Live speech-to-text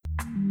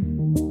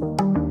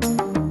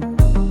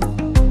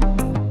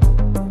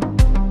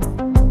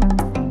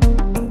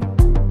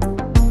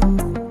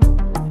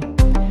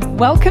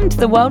Welcome to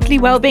the Worldly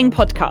Wellbeing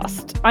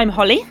Podcast. I'm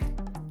Holly.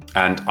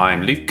 And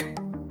I'm Luke.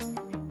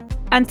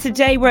 And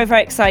today we're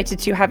very excited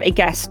to have a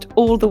guest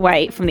all the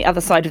way from the other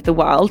side of the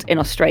world in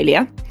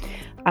Australia.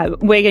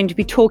 We're going to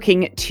be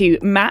talking to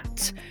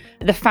Matt,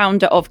 the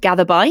founder of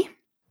GatherBuy.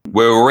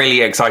 We're really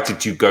excited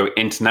to go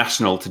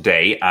international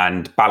today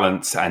and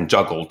balance and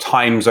juggle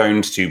time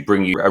zones to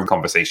bring you a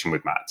conversation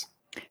with Matt.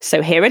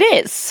 So here it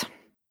is.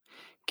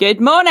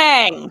 Good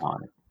morning. Hi.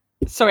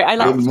 Sorry, I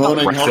laughed. Good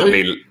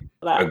morning,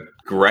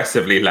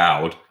 Aggressively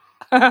loud.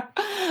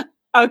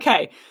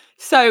 Okay,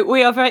 so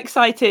we are very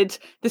excited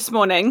this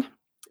morning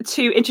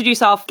to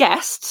introduce our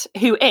guest,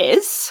 who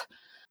is...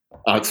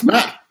 It's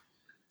Matt.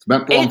 It's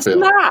Matt Blomfield. It's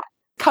Matt,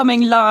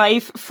 coming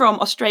live from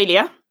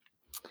Australia.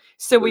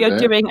 So we are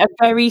doing a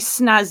very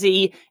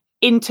snazzy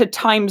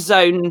inter-time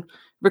zone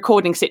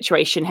recording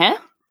situation here.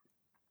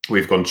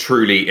 We've gone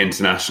truly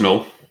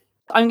international.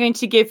 I'm going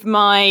to give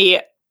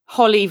my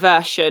Holly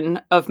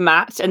version of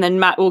Matt, and then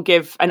Matt will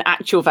give an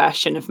actual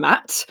version of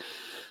Matt.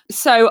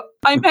 So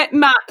I met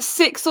Matt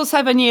 6 or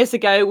 7 years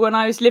ago when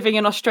I was living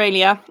in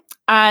Australia,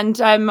 and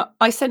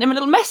I sent him a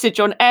little message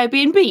on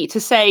Airbnb to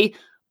say,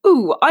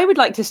 "Ooh, I would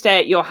like to stay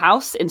at your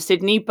house in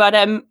Sydney, but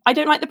I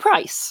don't like the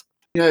price."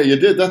 Yeah, you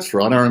did. That's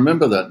right. I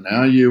remember that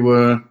now.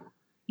 You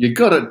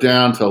got it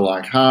down to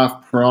like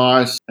half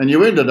price, and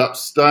you ended up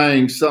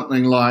staying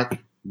something like,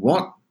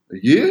 what, a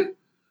year?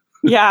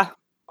 Yeah.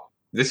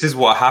 This is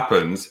what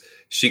happens.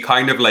 She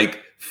kind of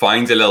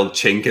finds a little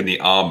chink in the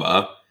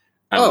armor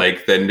and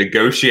then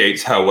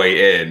negotiates her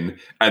way in.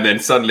 And then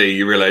suddenly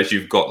you realize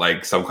you've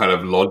got some kind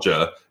of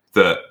lodger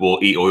that will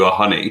eat all your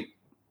honey.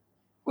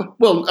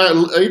 Well,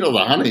 eat all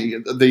the honey.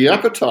 The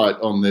appetite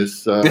on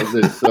this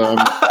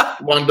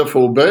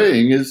wonderful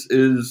being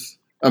is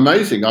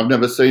amazing. I've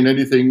never seen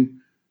anything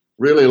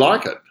really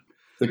like it.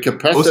 The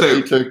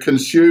capacity to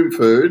consume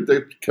food,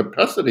 the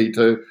capacity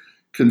to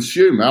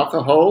consume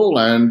alcohol,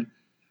 and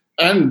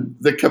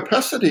the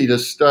capacity to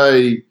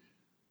stay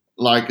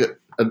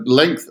at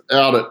length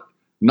out at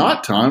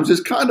night times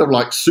is kind of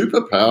like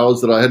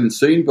superpowers that I hadn't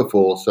seen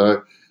before.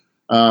 So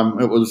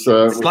it was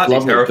slightly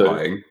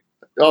terrifying.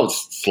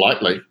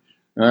 Slightly.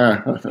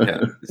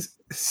 Yeah.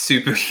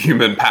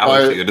 Superhuman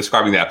powers that you're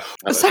describing there.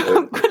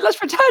 So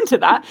let's return to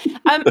that.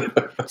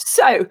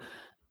 So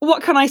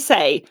what can I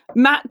say?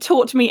 Matt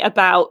taught me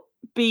about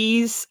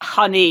bees,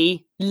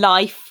 honey,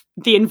 life,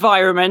 the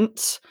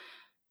environment,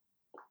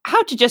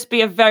 how to just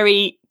be a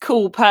very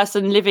cool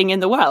person living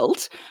in the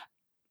world.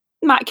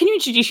 Matt, can you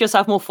introduce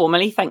yourself more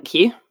formally? Thank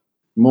you.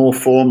 More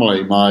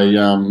formally,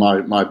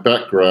 my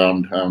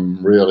background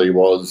really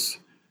was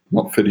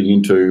not fitting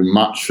into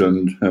much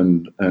and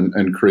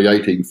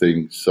creating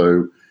things.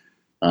 So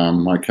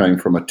I came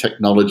from a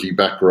technology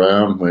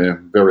background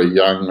where very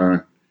young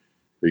I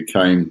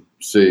became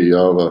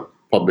CEO of a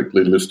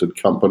publicly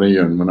listed company,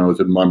 and when I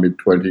was in my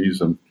mid-20s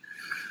and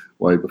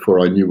way before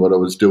I knew what I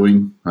was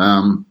doing.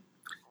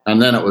 And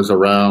then it was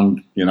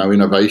around,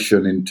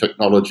 innovation in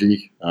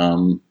technology.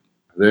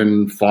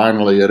 Then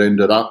finally it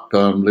ended up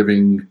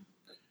living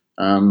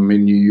in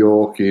New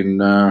York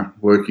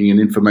working in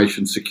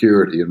information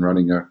security and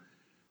running a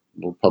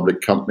little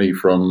public company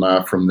from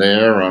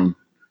there.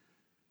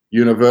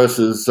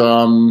 Universes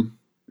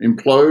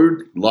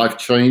implode, life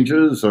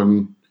changes,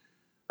 and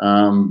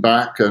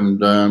back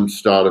and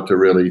started to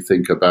really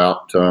think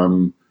about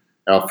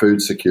our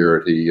food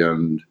security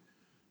and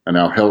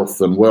our health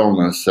and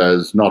wellness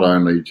as not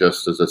only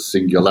just as a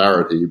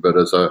singularity, but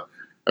as a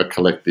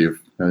collective,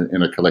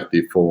 in a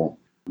collective form.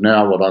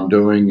 Now what I'm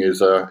doing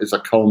is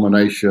a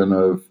culmination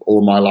of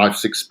all my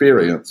life's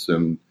experience,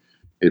 and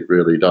it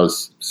really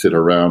does sit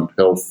around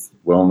health,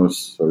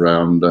 wellness,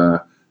 around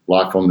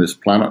life on this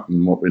planet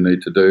and what we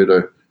need to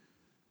do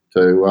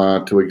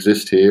to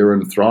exist here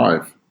and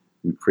thrive,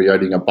 and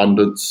creating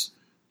abundance,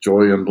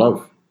 joy, and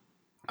love.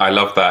 I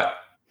love that.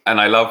 And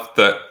I love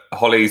that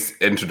Holly's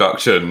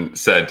introduction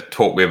said,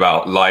 talk me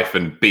about life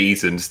and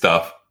bees and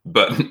stuff.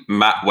 But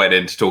Matt went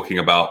into talking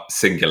about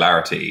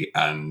singularity.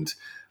 And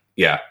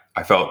yeah,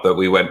 I felt that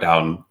we went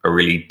down a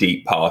really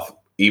deep path,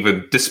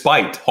 even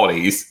despite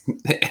Holly's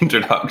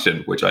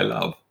introduction, which I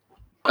love.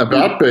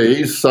 About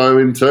bees, so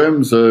in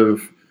terms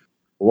of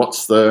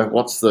what's the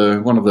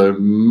one of the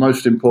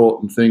most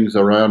important things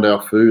around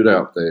our food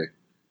out there,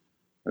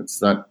 it's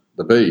that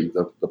the bee,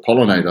 the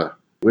pollinator.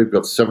 We've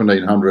got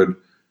 1,700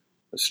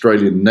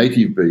 Australian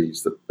native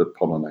bees that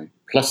pollinate,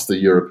 plus the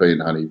European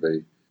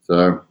honeybee.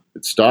 So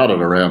it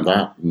started around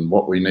that and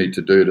what we need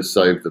to do to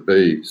save the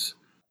bees.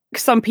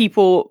 Some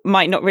people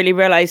might not really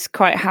realise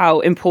quite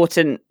how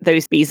important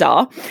those bees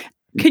are.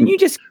 Can you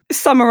just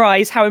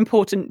summarise how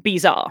important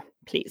bees are,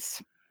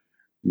 please?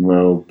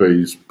 Well,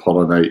 bees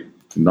pollinate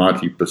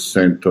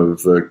 90%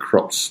 of the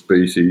crop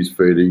species,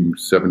 feeding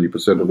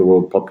 70% of the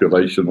world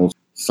population, or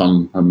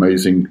some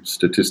amazing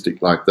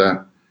statistic like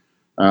that.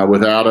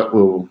 Without it,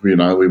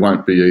 we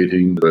won't be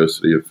eating the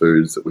diversity of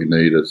foods that we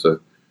need as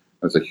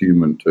a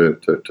human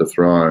to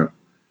thrive.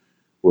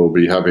 We'll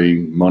be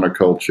having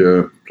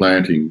monoculture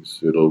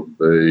plantings. It'll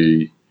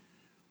be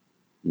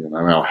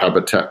our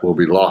habitat will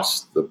be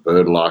lost, the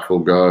bird life will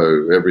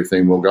go,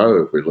 everything will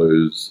go if we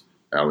lose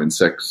our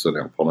insects and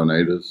our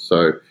pollinators.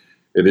 So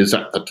it is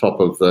at the top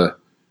of the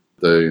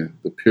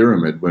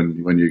pyramid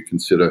when you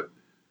consider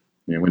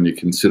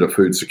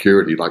food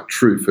security, like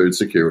true food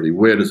security.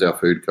 Where does our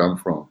food come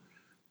from?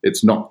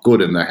 It's not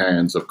good in the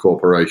hands of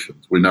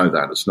corporations. We know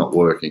that. It's not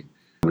working.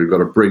 We've got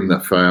to bring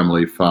the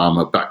family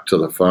farmer back to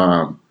the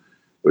farm.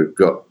 We've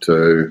got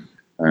to,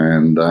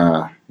 and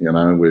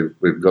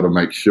we've got to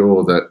make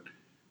sure that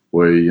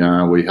we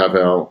have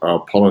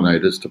our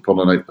pollinators to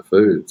pollinate the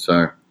food.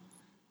 So,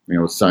 I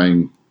was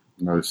saying,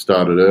 I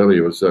started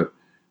earlier, was that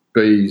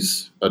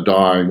bees are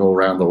dying all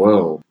around the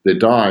world. They're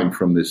dying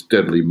from this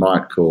deadly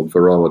mite called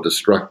Varroa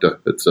destructor.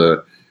 It's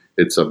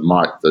a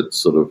mite that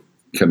sort of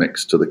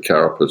connects to the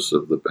carapace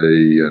of the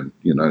bee and,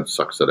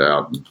 sucks it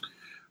out. And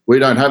we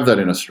don't have that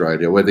in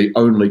Australia. We're the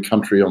only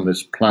country on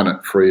this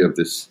planet free of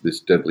this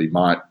deadly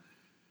mite.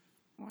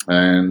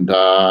 And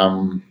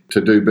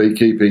to do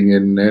beekeeping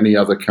in any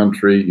other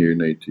country, you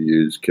need to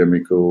use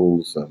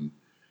chemicals and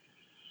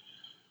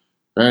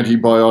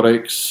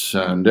antibiotics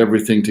and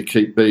everything to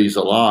keep bees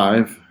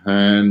alive.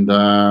 And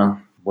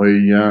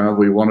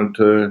we wanted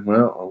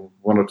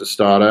to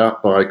start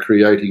out by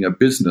creating a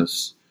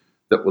business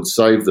that would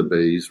save the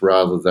bees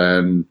rather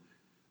than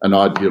an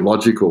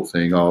ideological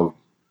thing of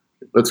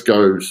let's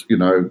go,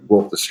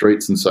 walk the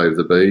streets and save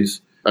the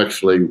bees.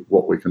 Actually,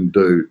 what we can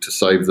do to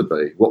save the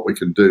bee, what we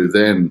can do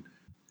then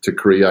to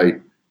create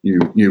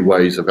new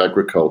ways of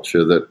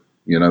agriculture that,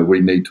 we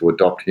need to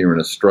adopt here in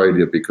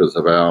Australia because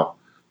of our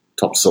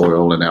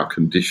topsoil and our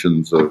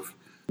conditions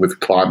with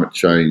climate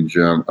change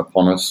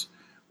upon us,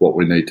 what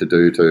we need to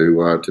do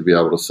to be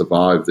able to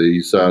survive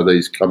these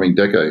coming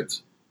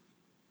decades.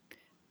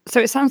 So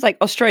it sounds like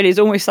Australia is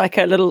almost like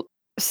a little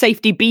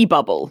safety bee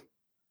bubble.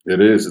 It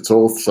is. It's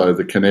also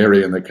the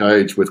canary in the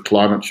cage with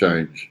climate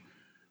change.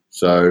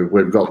 So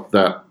we've got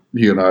that,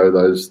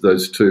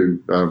 those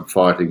two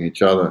fighting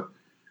each other.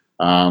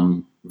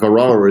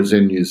 Varroa is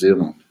in New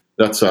Zealand.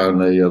 That's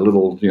only a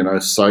little,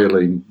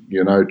 sailing,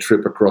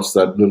 trip across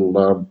that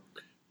little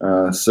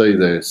sea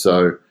there.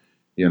 So,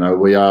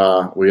 we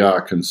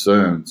are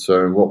concerned.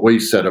 So what we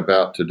set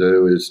about to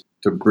do is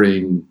to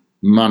bring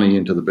money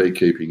into the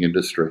beekeeping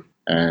industry.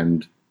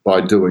 And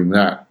by doing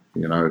that,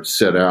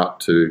 set out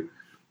to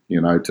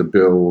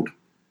build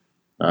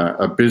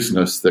a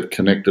business that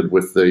connected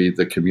with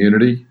the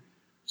community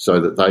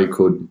so that they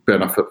could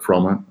benefit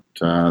from it,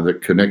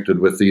 that connected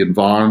with the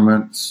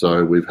environment.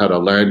 So we've had a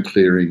land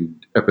clearing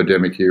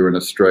epidemic here in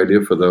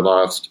Australia for the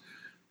last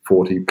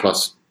 40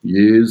 plus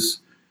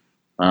years.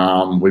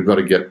 We've got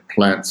to get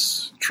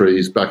plants,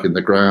 trees back in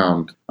the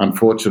ground.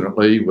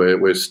 Unfortunately,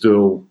 we're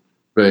still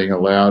being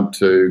allowed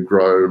to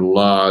grow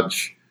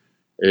large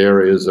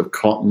areas of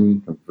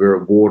cotton, a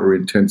very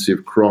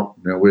water-intensive crop.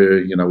 Now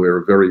we're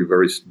a very,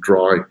 very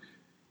dry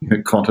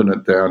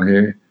continent down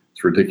here.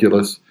 It's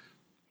ridiculous.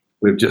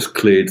 We've just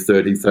cleared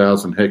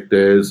 30,000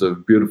 hectares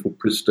of beautiful,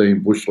 pristine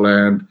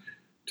bushland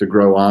to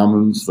grow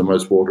almonds, the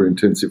most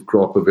water-intensive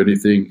crop of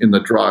anything in the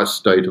driest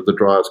state of the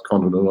driest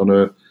continent on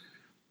Earth.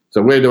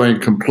 So we're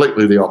doing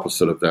completely the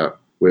opposite of that.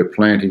 We're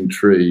planting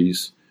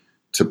trees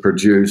to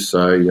produce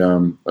a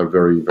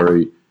very,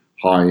 very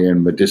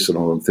high-end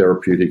medicinal and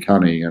therapeutic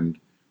honey. And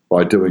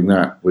by doing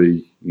that,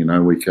 we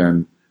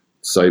can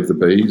save the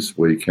bees,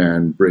 we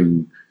can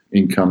bring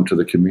income to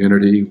the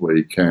community,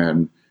 we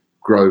can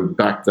grow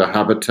back the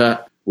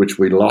habitat, which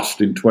we lost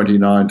in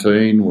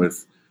 2019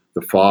 with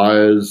the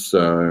fires.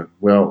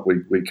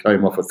 We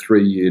came off a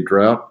 3-year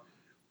drought.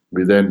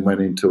 We then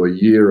went into a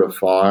year of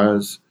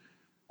fires.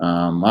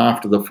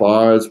 After the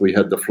fires, we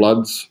had the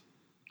floods.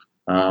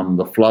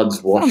 The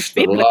floods washed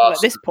the last.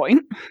 At this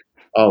point.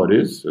 Oh, it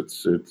is.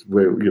 It's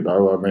we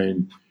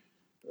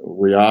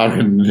are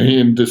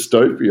in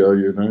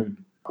dystopia.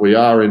 We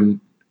are in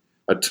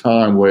a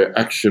time where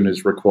action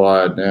is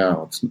required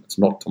now. It's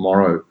not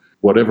tomorrow.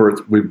 Whatever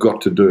we've got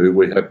to do,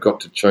 we have got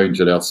to change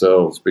it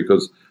ourselves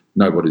because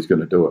nobody's going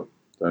to do it.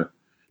 So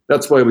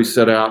that's where we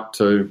set out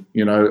to,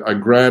 a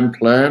grand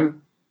plan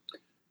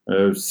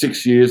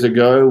 6 years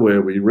ago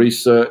where we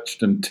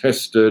researched and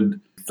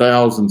tested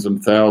thousands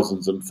and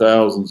thousands and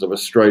thousands of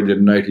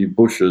Australian native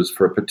bushes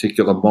for a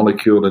particular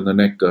molecule in the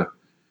nectar.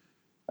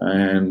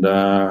 And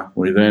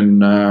we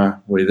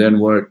then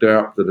worked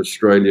out that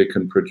Australia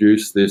can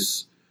produce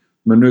this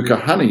Manuka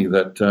honey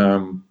that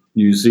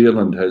New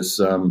Zealand has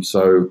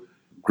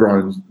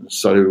grown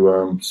so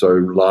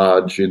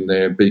large in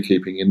their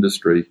beekeeping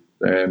industry.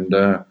 And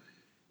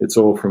it's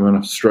all from an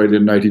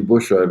Australian native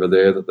bush over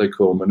there that they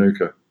call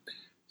Manuka.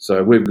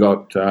 So we've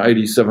got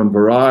 87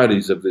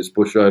 varieties of this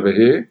bush over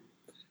here,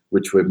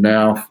 which we've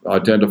now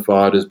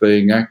identified as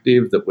being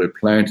active, that we're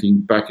planting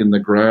back in the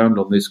ground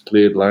on this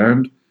cleared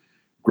land,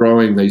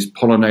 growing these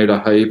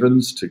pollinator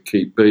havens to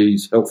keep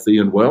bees healthy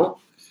and well.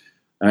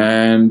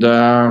 And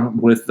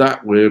with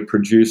that, we're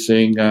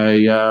producing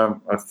a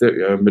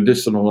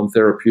medicinal and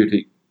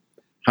therapeutic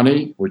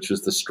honey, which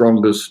is the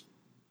strongest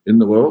in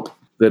the world,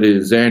 that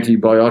is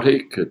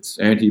antibiotic, it's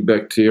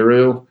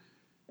antibacterial,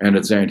 and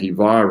it's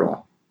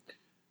antiviral.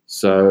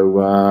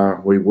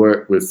 So we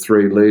work with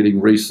 3 leading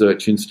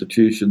research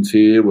institutions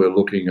here. We're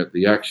looking at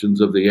the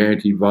actions of the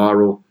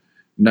antiviral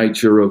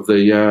nature of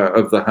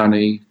the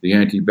honey, the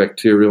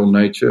antibacterial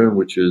nature,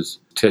 which is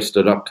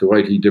tested up to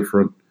 80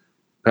 different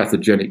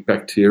pathogenic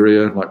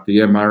bacteria like the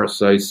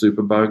MRSA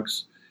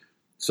superbugs.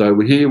 So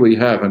here we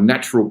have a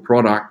natural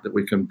product that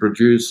we can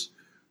produce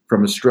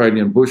from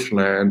Australian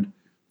bushland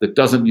that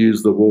doesn't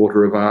use the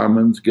water of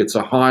almonds, gets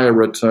a higher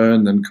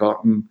return than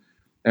cotton,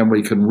 and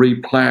we can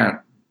replant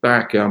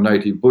back our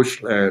native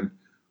bushland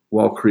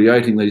while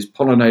creating these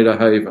pollinator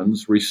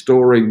havens,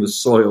 restoring the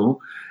soil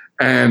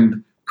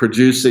and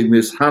producing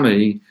this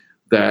honey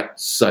that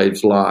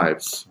saves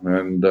lives.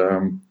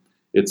 And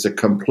it's a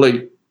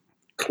complete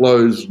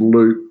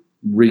closed-loop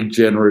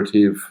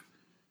regenerative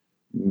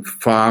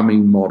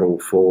farming model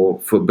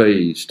for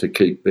bees, to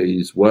keep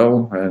bees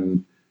well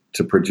and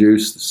to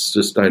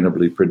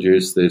sustainably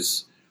produce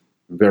this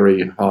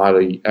very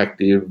highly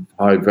active,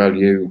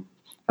 high-value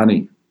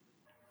honey.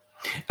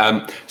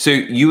 So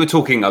you were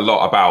talking a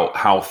lot about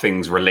how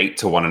things relate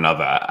to one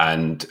another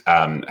and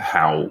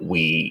how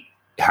we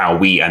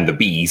and the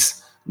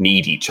bees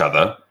need each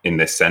other in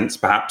this sense,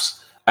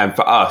 perhaps. And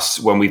for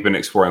us, when we've been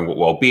exploring what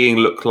well-being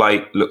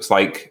looks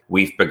like,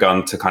 we've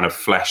begun to kind of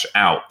flesh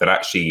out that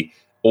actually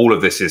all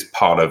of this is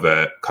part of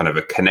a kind of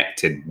a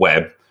connected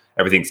web.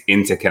 Everything's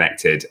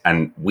interconnected,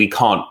 and we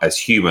can't, as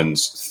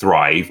humans,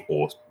 thrive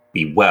or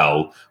be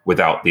well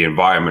without the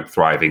environment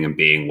thriving and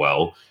being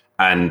well.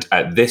 And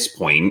at this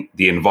point,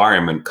 the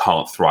environment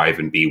can't thrive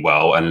and be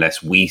well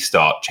unless we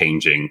start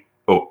changing.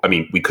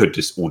 We could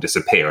just all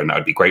disappear and that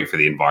would be great for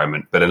the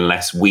environment. But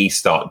unless we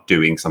start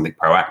doing something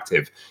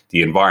proactive,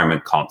 the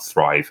environment can't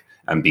thrive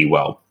and be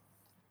well.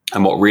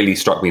 And what really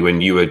struck me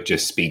when you were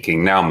just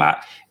speaking now,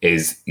 Matt,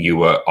 is you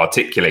were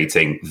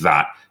articulating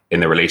that in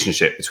the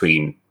relationship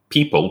between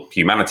people,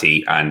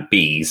 humanity, and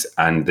bees,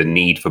 and the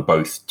need for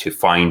both to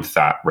find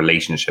that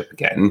relationship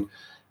again.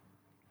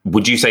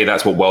 Would you say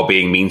that's what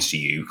well-being means to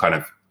you, kind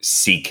of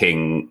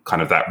seeking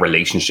kind of that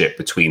relationship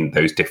between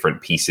those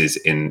different pieces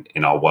in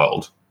our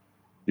world?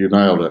 You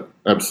nailed it.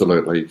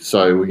 Absolutely.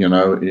 So, in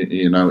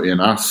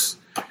us,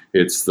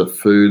 it's the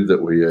food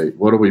that we eat.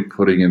 What are we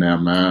putting in our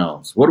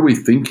mouths? What are we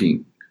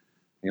thinking?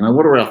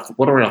 What are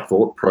our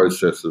thought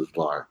processes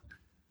like?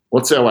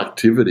 What's our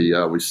activity?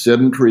 Are we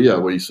sedentary?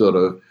 Are we sort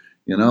of,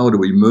 do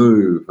we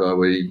move? Are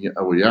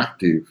we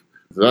active?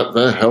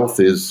 Their health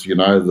is,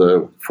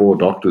 the 4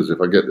 doctors, if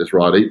I get this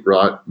right: eat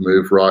right,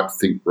 move right,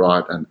 think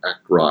right, and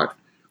act right.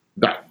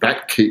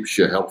 That keeps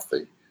you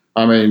healthy.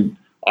 I've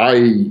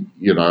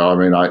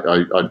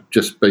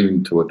just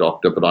been to a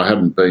doctor, but I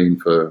hadn't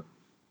been for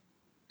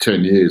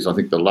 10 years. I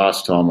think the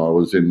last time I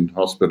was in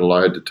hospital,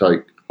 I had to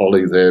take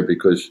Holly there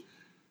because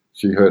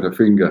she hurt her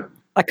finger.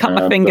 I cut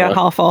my finger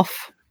half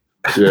off.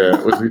 Yeah,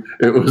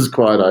 it was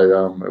quite a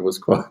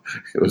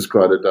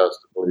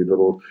dastardly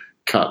little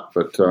cut,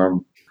 but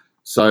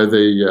so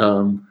the I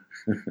don't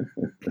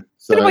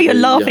know why you're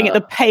laughing at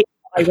the pain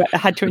I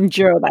had to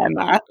endure there,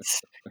 Matt.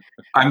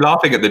 I'm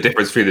laughing at the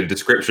difference between the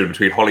description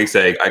between Holly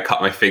saying I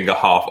cut my finger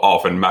half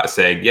off and Matt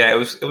saying, yeah, it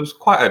was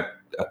quite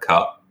a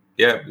cut.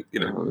 Yeah,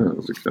 it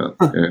was a cut.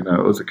 Yeah,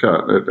 no, it was a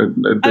cut.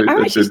 I've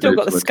actually still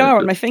got the scar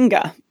on my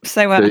finger,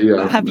 so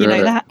have you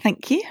know that?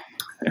 Thank you.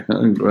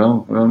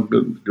 Well,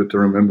 good to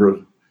remember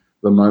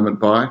the moment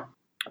by.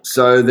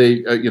 So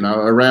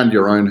around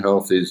your own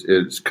health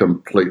is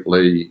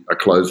completely a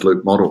closed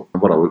loop model.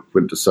 What I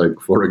went to say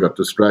before I got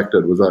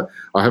distracted was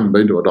I haven't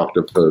been to a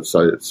doctor for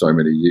so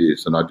many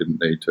years, and I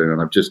didn't need to,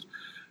 and I've just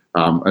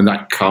and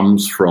that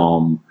comes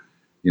from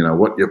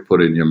what you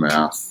put in your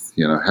mouth,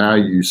 how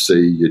you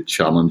see your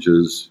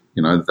challenges.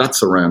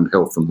 That's around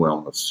health and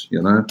wellness.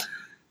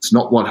 It's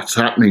not what's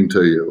happening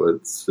to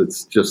you.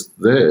 It's just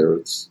there.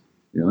 It's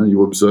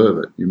you observe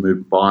it, you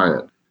move by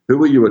it.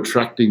 Who are you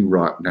attracting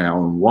right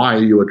now, and why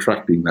are you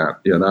attracting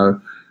that?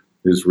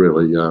 Is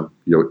really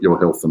your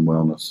health and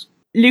wellness.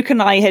 Luke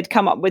and I had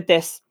come up with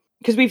this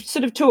because we've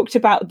sort of talked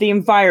about the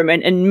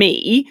environment and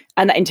me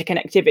and that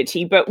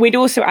interconnectivity, but we'd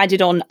also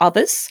added on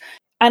others.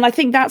 And I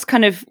think that's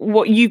kind of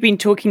what you've been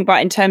talking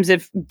about in terms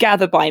of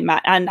gather by,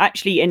 Matt, and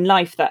actually in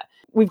life, that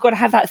we've got to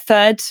have that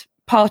third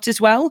part as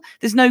well.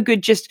 There's no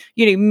good just,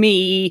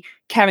 me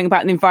caring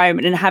about the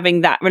environment and having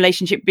that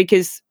relationship,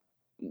 because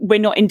we're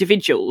not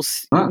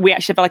individuals. We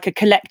actually have like a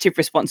collective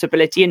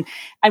responsibility.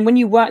 And when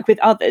you work with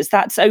others,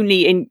 that's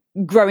only in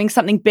growing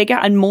something bigger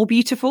and more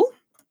beautiful.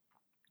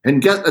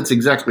 And that's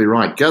exactly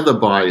right. Gather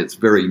by its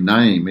very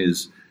name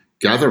is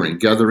gathering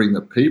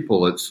the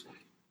people. It's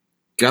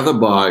gather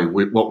by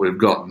what we've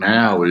got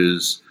now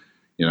is,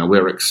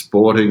 we're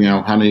exporting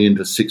our honey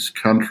into 6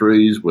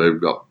 countries. We've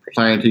got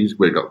plantings,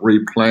 we've got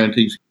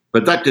replantings.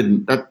 But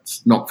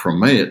that's not from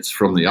me, it's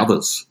from the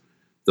others,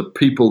 the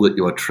people that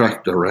you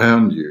attract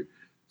around you.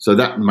 So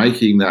that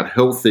making that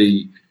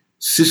healthy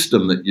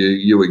system that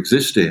you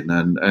exist in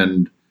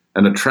and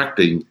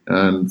attracting,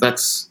 and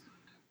that's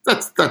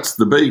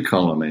the bee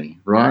colony,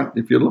 right?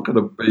 If you look at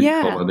a bee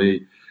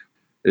colony,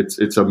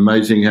 it's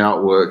amazing how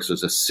it works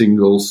as a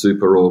single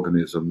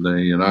superorganism.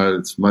 There,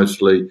 it's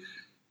mostly,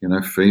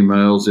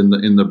 females in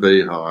the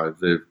beehive.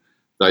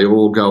 They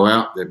all go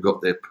out. They've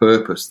got their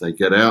purpose. They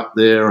get out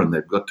there and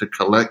they've got to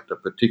collect a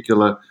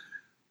particular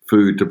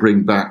food to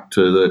bring back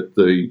to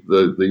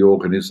the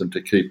organism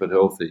to keep it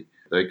healthy.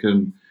 They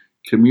can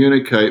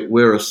communicate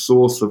where a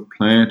source of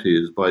plant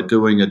is by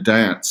doing a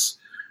dance,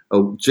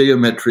 a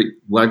geometric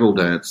waggle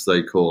dance,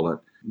 they call it.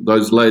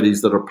 Those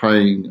ladies that are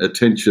paying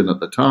attention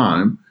at the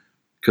time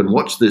can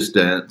watch this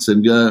dance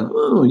and go,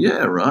 oh,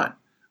 yeah, right,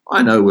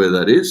 I know where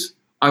that is.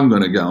 I'm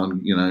going to go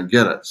and,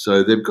 get it.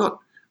 So they've got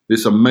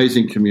this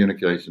amazing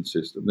communication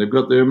system. They've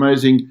got their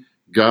amazing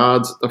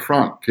guards at the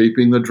front,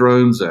 keeping the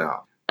drones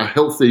out. A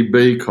healthy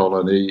bee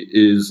colony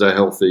is a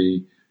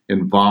healthy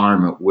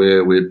environment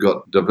where we've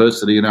got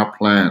diversity in our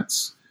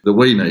plants that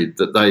we need,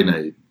 that they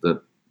need,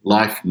 that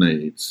life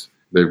needs.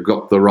 They've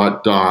got the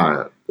right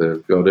diet.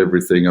 They've got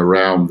everything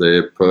around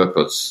their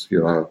purpose,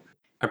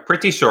 I'm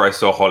pretty sure I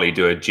saw Holly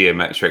do a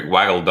geometric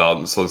waggle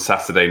dance on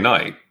Saturday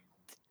night.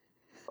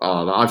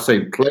 Oh, I've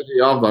seen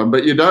plenty of them,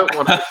 but you don't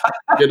want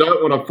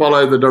to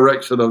follow the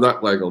direction of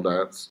that waggle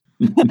dance.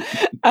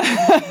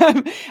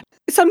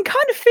 So I'm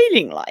kind of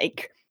feeling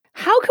like,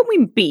 how can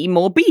we be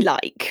more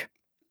bee-like?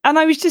 And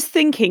I was just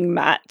thinking,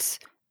 Matt,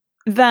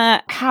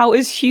 that how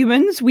as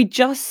humans, we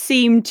just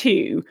seem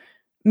to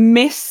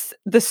miss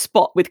the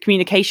spot with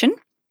communication.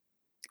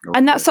 Okay.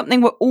 And that's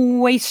something we're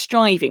always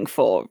striving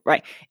for,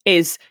 right?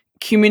 Is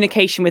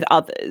communication with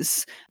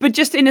others. But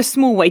just in a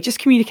small way, just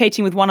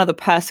communicating with one other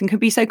person can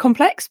be so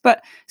complex,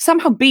 but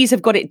somehow bees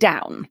have got it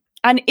down.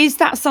 And is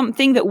that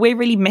something that we're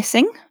really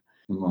missing?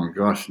 Oh my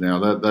gosh, now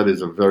that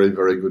is a very,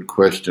 very good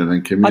question.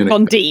 And I've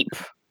gone deep.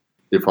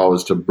 If I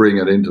was to bring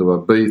it into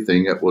a bee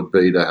thing, it would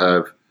be to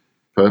have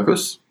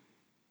purpose.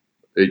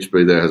 Each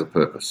bee there has a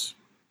purpose.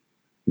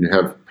 You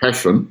have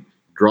passion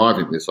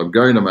driving this. I'm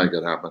going to make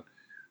it happen,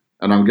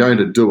 and I'm going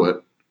to do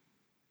it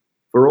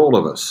for all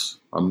of us.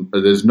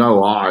 There's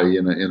no I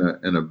in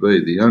a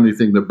bee. The only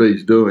thing the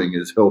bee's doing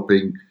is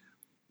helping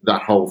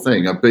that whole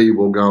thing. A bee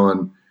will go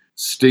and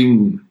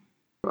sting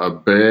a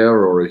bear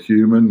or a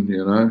human,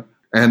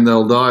 and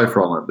they'll die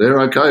from it.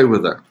 They're okay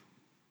with that.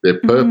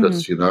 Their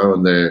purpose,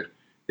 and their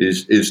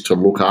is to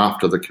look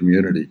after the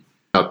community.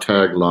 Our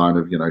tagline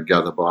of,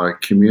 gather by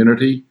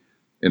community,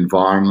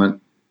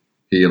 environment,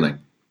 healing.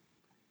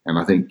 And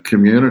I think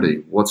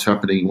community, what's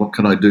happening, what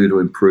can I do to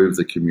improve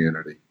the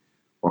community?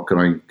 What can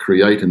I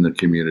create in the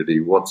community?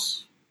 What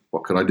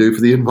can I do for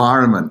the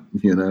environment?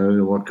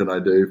 What can I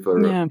do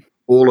for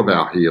all of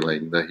our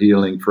healing, the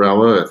healing for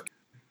our earth?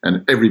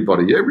 And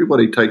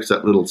everybody takes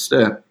that little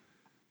step.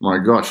 My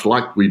gosh,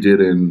 like we did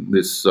in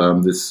this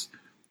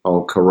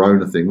whole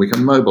corona thing, we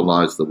can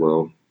mobilize the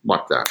world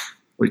like that.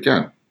 We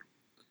can.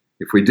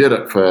 If we did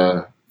it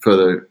for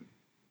the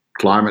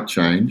climate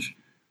change,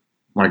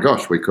 my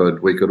gosh, we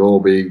could all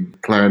be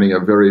planning a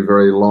very,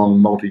 very long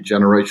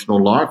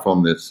multi-generational life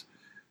on this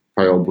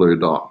pale blue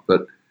dot,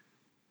 but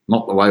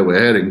not the way we're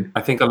heading.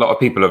 I think a lot of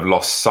people have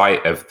lost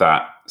sight of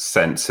that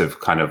sense of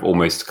kind of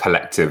almost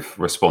collective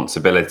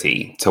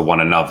responsibility to one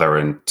another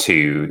and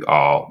to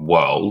our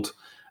world.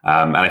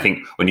 And I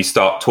think when you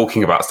start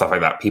talking about stuff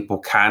like that, people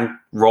can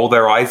roll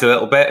their eyes a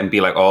little bit and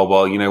be like, oh,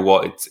 well, you know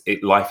what,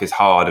 life is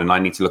hard and I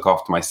need to look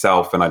after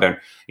myself and I don't,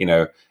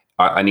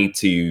 I need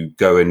to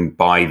go and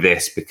buy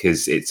this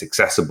because it's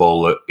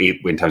accessible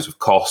in terms of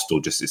cost, or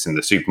just it's in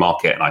the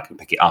supermarket and I can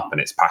pick it up and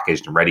it's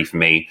packaged and ready for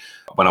me.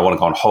 When I want to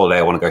go on holiday,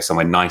 I want to go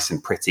somewhere nice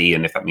and pretty.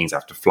 And if that means I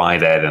have to fly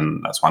there, then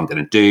that's what I'm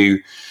going to do.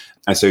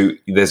 And so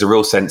there's a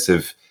real sense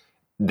of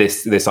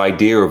this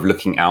idea of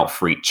looking out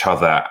for each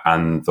other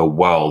and the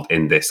world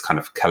in this kind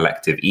of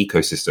collective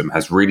ecosystem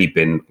has really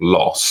been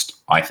lost,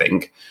 I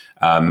think.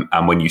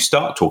 And when you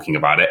start talking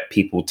about it,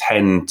 people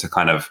tend to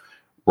kind of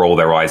roll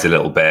their eyes a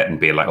little bit and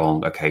be like, oh,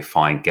 okay,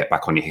 fine, get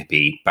back on your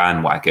hippie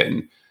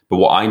bandwagon. But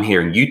what I'm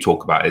hearing you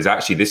talk about is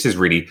actually this is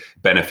really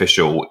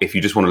beneficial. If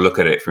you just want to look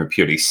at it from a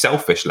purely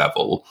selfish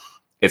level,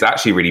 it's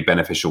actually really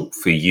beneficial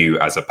for you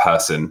as a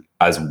person,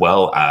 as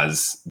well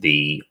as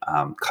the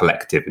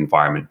collective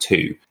environment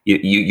too.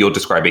 You're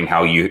describing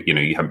how you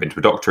haven't been to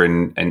a doctor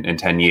in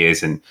 10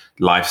 years, and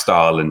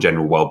lifestyle and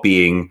general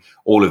well-being,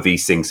 all of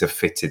these things have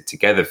fitted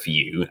together for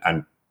you.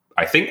 And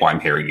I think what I'm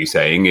hearing you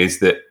saying is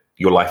that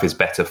your life is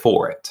better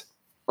for it.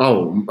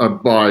 Oh,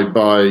 by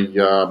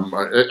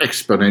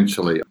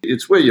exponentially.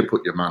 It's where you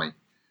put your money,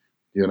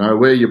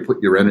 where you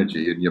put your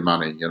energy and your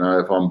money.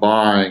 If I'm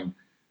buying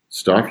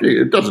stuff,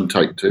 it doesn't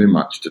take too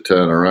much to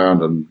turn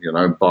around and,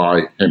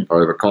 buy hemp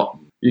over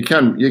cotton. You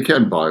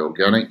can buy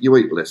organic. You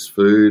eat less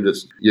food.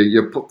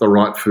 You put the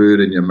right food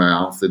in your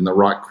mouth in the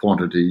right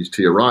quantities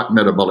to your right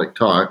metabolic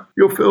type,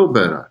 you'll feel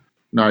better.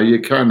 No, you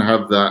can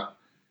have that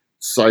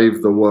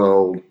save the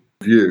world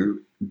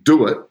view.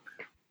 Do it.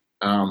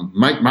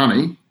 Make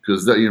money,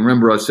 because you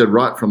remember I said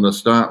right from the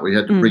start we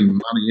had to bring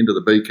money into the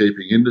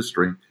beekeeping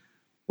industry.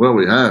 Well,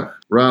 we have.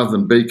 Rather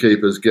than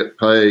beekeepers get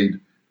paid,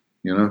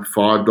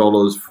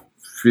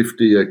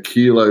 $5.50 a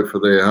kilo for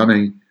their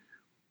honey,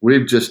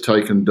 we've just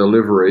taken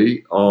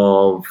delivery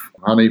of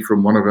honey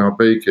from one of our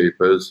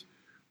beekeepers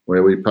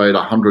where we paid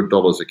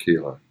 $100 a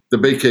kilo. The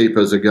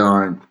beekeepers are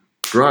going,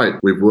 great.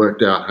 We've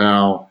worked out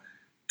how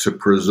to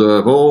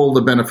preserve all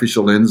the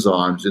beneficial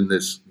enzymes in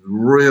this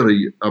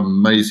really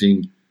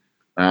amazing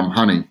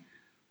honey,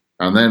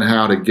 and then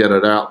how to get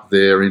it out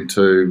there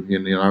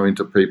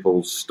into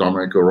people's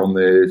stomach or on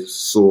their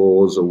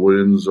sores or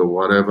wounds or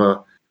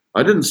whatever.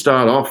 I didn't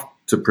start off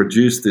to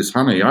produce this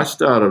honey. I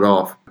started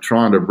off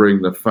trying to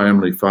bring the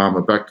family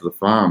farmer back to the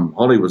farm.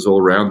 Holly was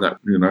all around that,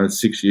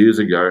 6 years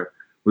ago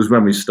was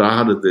when we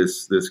started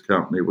this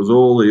company. It was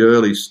all the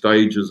early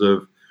stages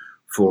of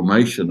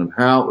formation of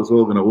how it was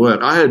all going to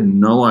work. I had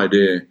no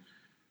idea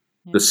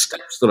the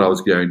steps that I was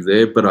going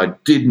there, but I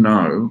did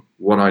know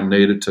what I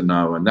needed to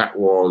know, and that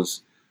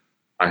was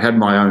I had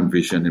my own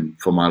vision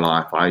for my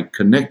life. I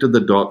connected the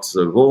dots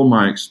of all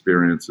my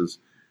experiences,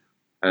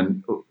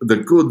 and the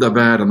good, the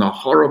bad, and the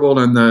horrible,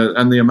 and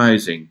the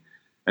amazing,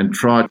 and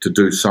tried to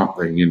do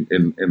something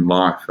in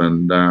life,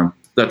 and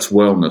that's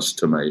wellness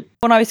to me.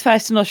 When I was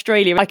first in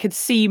Australia, I could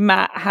see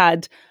Matt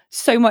had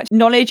so much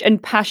knowledge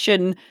and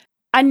passion.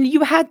 And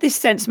you had this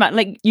sense, Matt,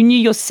 like you knew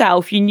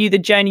yourself, you knew the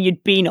journey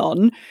you'd been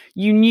on,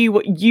 you knew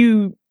what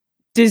you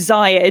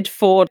desired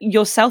for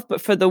yourself,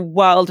 but for the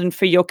world and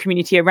for your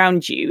community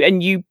around you.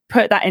 And you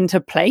put that into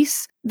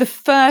place. The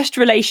first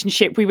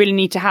relationship we really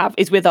need to have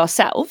is with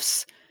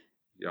ourselves.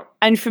 Yep.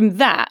 And from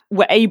that,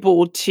 we're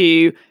able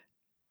to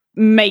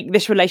make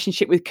this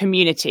relationship with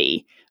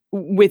community,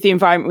 with the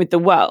environment, with the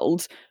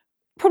world.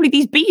 Probably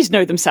these bees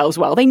know themselves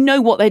well. They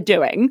know what they're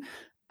doing.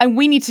 And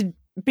we need to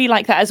be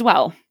like that as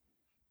well.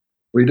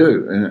 We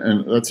do,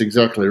 and that's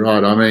exactly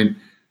right. I mean,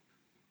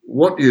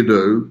 what you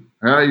do,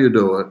 how you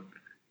do it,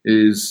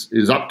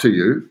 is up to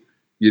you.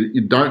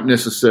 You don't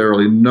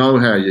necessarily know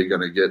how you're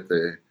going to get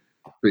there,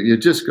 but you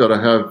just got to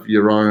have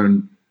your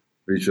own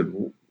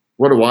vision.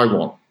 What do I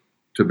want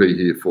to be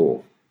here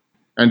for?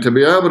 And to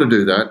be able to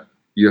do that,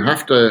 you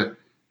have to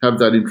have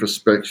that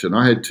introspection.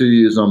 I had 2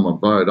 years on my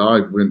boat. I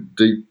went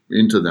deep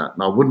into that,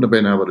 and I wouldn't have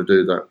been able to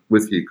do that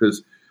with you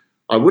because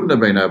I wouldn't have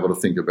been able to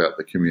think about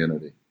the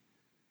community.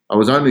 I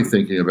was only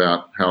thinking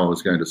about how I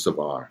was going to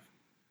survive.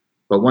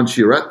 But once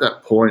you're at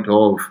that point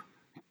of,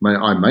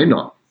 I may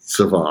not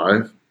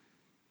survive,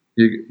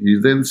 you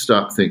then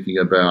start thinking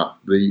about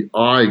the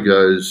I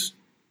goes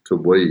to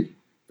we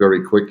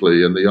very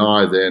quickly, and the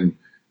I then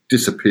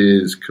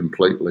disappears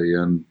completely,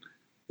 and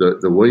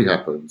the we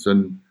happens.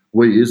 And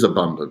we is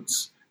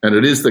abundance. And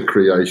it is the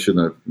creation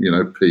of,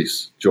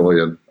 peace, joy,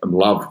 and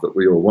love that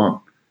we all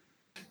want.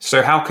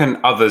 So how can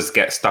others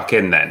get stuck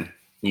in then?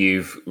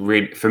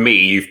 For me,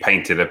 you've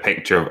painted a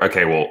picture of,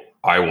 okay, well,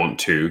 I want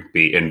to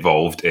be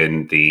involved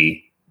in the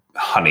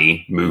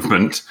honey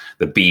movement,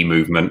 the bee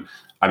movement.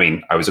 I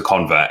mean, I was a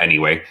convert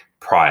anyway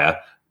prior,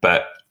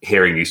 but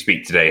hearing you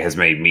speak today has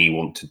made me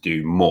want to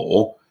do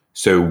more.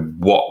 So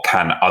what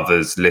can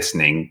others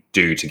listening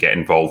do to get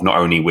involved, not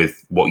only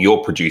with what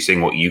you're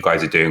producing, what you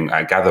guys are doing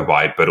at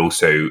Gatherby, but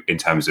also in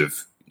terms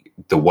of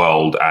the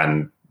world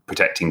and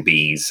protecting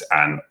bees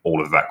and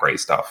all of that great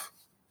stuff?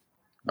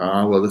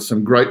 Well, there's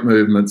some great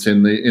movements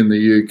in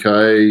the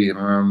UK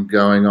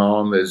going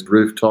on. There's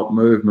rooftop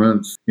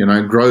movements.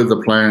 Grow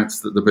the plants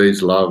that the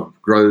bees love.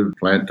 Grow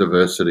plant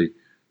diversity.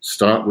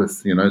 Start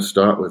with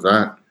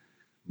that.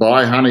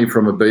 Buy honey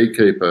from a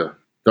beekeeper.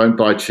 Don't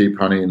buy cheap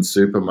honey in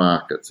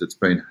supermarkets. It's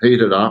been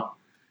heated up.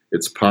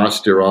 It's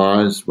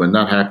pasteurized. When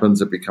that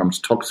happens, it becomes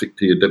toxic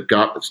to your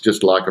gut. It's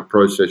just like a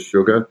processed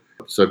sugar.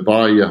 So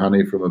buy your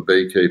honey from a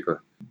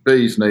beekeeper.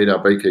 Bees need our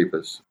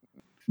beekeepers.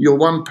 Your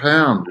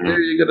 £1, where are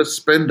you going to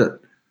spend it?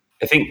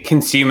 I think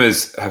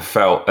consumers have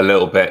felt a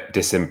little bit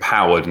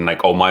disempowered and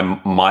like, oh,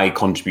 my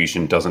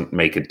contribution doesn't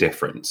make a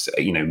difference.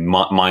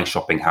 My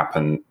shopping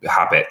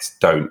habits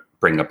don't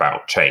bring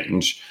about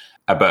change.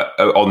 But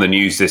on the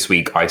news this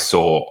week, I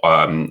saw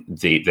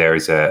there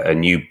is a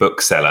new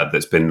bookseller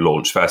that's been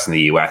launched first in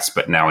the US,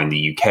 but now in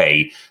the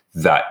UK,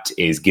 that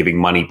is giving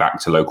money back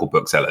to local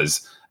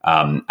booksellers.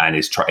 And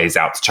is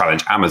out to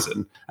challenge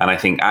Amazon. And I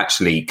think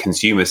actually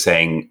consumers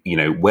saying,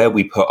 where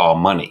we put our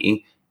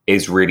money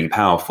is really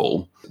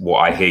powerful. What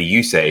I hear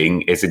you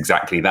saying is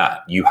exactly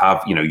that. You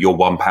have, your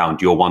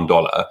 £1, your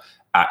 $1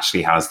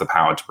 actually has the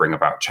power to bring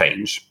about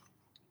change.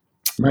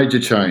 Major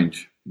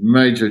change.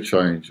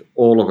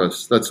 All of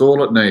us. That's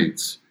all it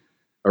needs.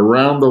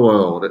 Around the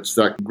world, it's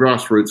that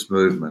grassroots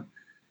movement.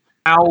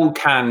 How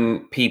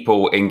can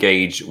people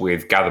engage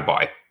with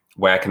Gatherby?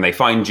 Where can they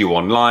find you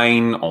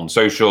online, on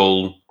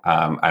social,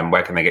 and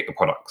where can they get your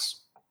products?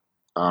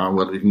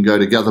 Well, you can go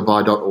to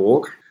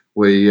gatherby.org.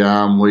 We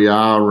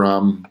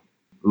are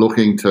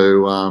looking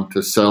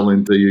to sell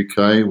in the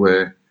UK,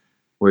 where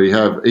we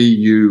have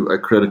EU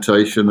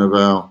accreditation of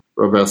our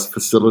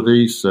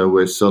facilities. So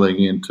we're selling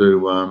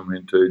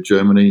into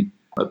Germany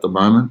at the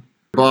moment.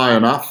 Buy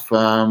enough,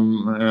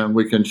 and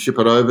we can ship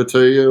it over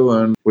to you.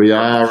 And we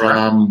have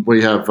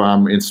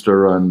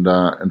Insta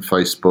and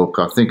Facebook.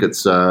 I think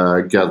it's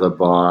Gather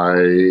by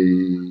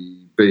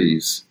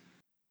Bees.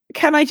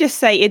 Can I just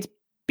say it's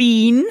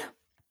been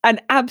an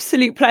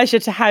absolute pleasure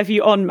to have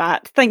you on,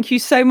 Matt. Thank you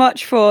so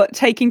much for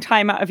taking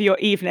time out of your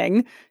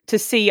evening to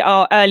see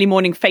our early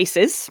morning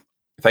faces.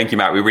 Thank you,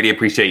 Matt. We really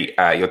appreciate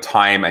your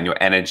time and your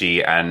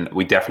energy, and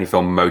we definitely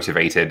feel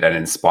motivated and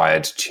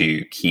inspired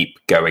to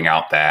keep going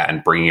out there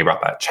and bringing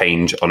about that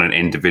change on an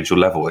individual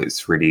level.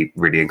 It's really,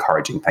 really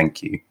encouraging.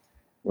 Thank you.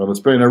 Well,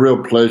 it's been a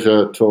real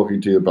pleasure talking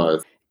to you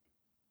both.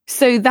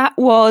 So that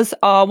was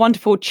our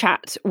wonderful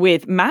chat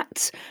with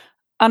Matt.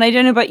 And I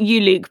don't know about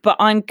you, Luke, but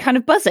I'm kind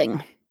of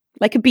buzzing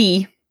like a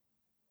bee.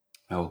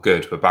 Oh,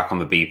 good. We're back on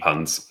the bee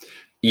puns.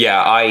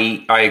 Yeah,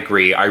 I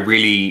agree. I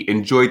really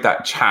enjoyed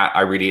that chat.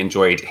 I really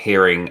enjoyed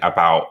hearing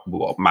about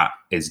what Matt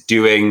is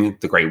doing,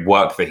 the great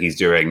work that he's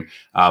doing,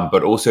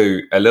 but also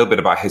a little bit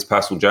about his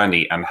personal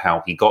journey and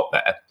how he got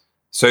there.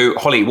 So,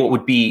 Holly, what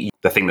would be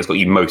the thing that's got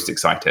you most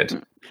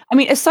excited? I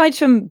mean, aside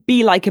from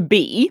Be Like a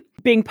Bee,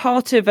 being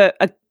part of a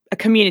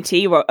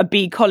community or a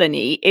bee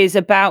colony is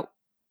about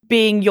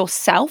being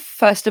yourself,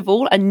 first of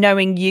all, and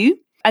knowing you.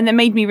 And that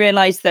made me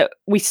realize that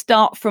we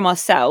start from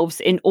ourselves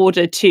in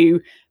order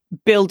to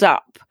build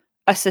up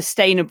a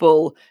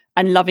sustainable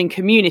and loving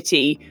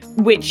community,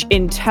 which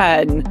in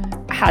turn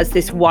has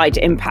this wide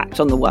impact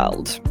on the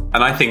world.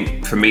 And I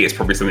think for me, it's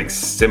probably something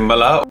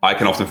similar. I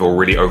can often feel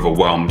really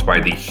overwhelmed by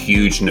the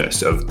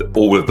hugeness of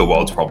all of the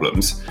world's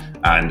problems.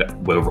 And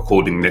we're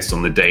recording this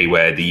on the day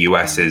where the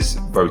US is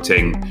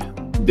voting.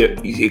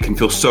 It can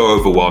feel so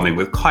overwhelming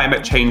with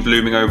climate change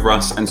looming over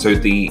us. And so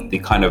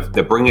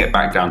they're bringing it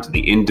back down to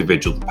the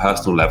individual, the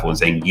personal level and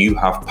saying, you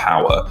have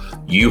power,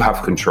 you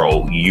have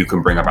control, you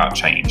can bring about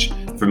change.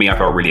 For me, I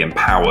felt really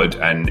empowered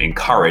and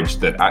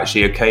encouraged that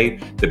actually, okay,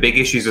 the big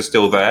issues are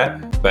still there,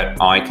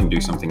 but I can do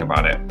something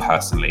about it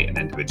personally and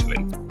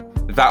individually.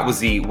 That was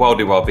the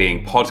Worldly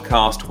Wellbeing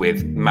podcast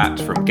with Matt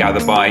from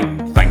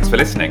Gatherby. Thanks for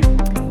listening.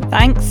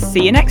 Thanks.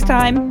 See you next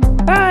time.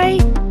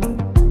 Bye.